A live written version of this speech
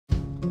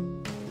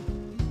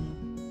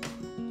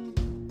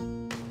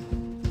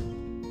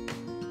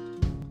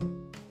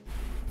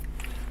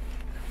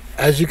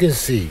As you can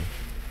see,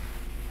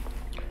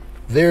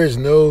 there is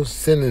no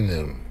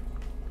synonym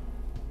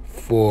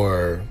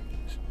for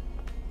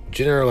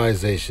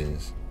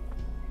generalizations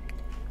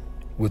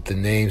with the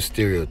name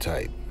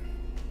stereotype.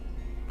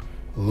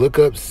 Look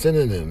up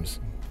synonyms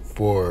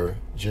for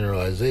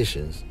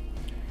generalizations,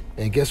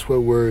 and guess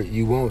what word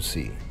you won't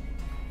see?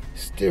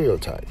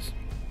 Stereotypes.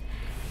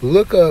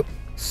 Look up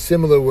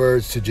similar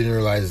words to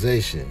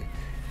generalization.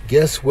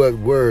 Guess what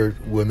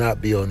word will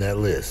not be on that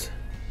list?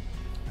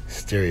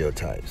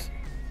 Stereotypes.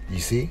 You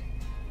see?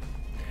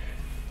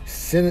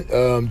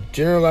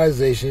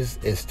 Generalizations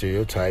and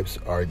stereotypes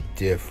are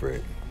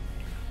different.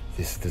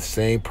 This is the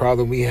same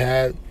problem we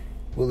had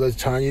with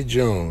LaTanya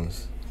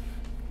Jones.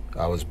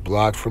 I was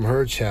blocked from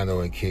her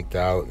channel and kicked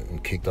off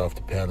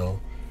the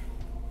panel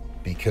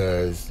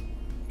because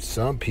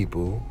some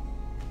people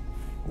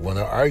want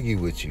to argue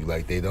with you.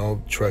 Like, they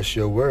don't trust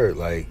your word.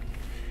 Like,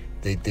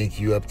 they think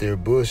you up there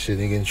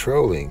bullshitting and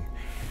trolling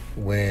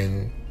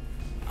when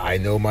I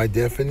know my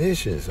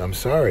definitions. I'm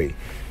sorry.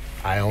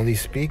 I only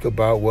speak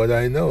about what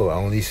I know. I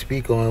only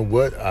speak on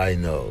what I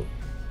know.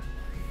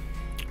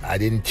 I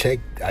didn't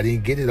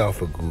get it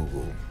off of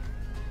Google.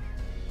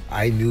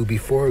 I knew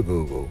before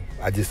Google.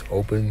 I just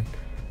opened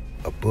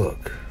a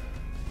book.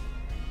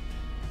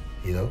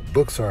 You know,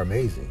 books are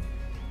amazing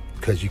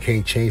because you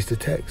can't change the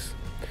text.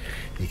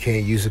 You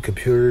can't use a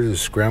computer to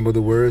scramble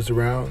the words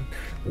around.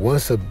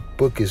 Once a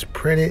book is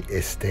printed,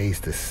 it stays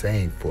the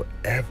same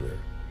forever.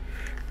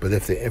 But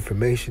if the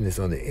information is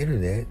on the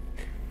internet,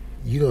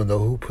 you don't know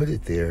who put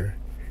it there,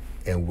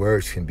 and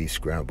words can be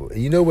scrambled.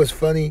 And you know what's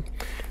funny?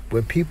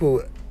 When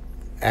people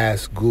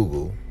ask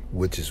Google,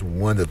 which is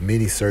one of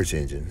many search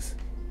engines,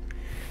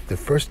 the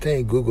first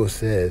thing Google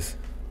says,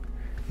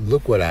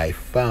 look what I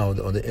found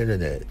on the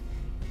internet.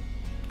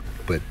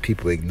 But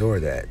people ignore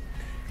that.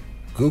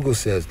 Google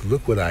says,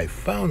 look what I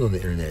found on the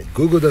internet.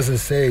 Google doesn't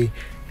say,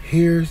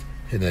 here's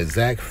an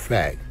exact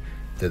fact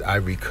that I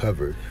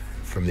recovered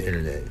from the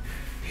internet.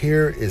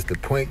 Here is the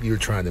point you're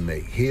trying to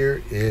make.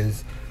 Here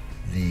is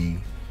the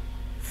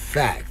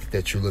fact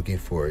that you're looking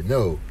for.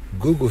 No,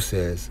 Google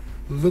says,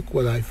 look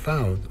what I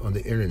found on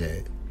the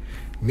internet.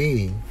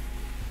 Meaning,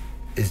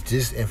 it's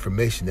just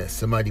information that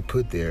somebody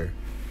put there.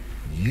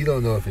 You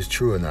don't know if it's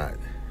true or not.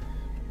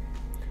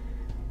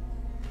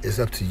 It's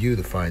up to you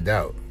to find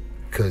out,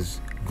 because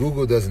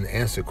Google doesn't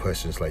answer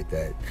questions like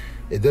that.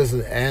 It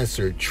doesn't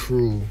answer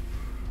true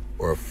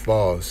or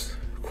false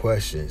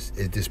questions.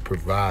 It just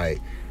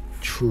provides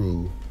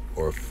true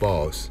or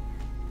false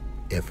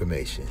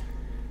information.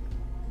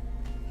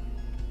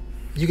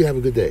 You can have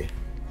a good day.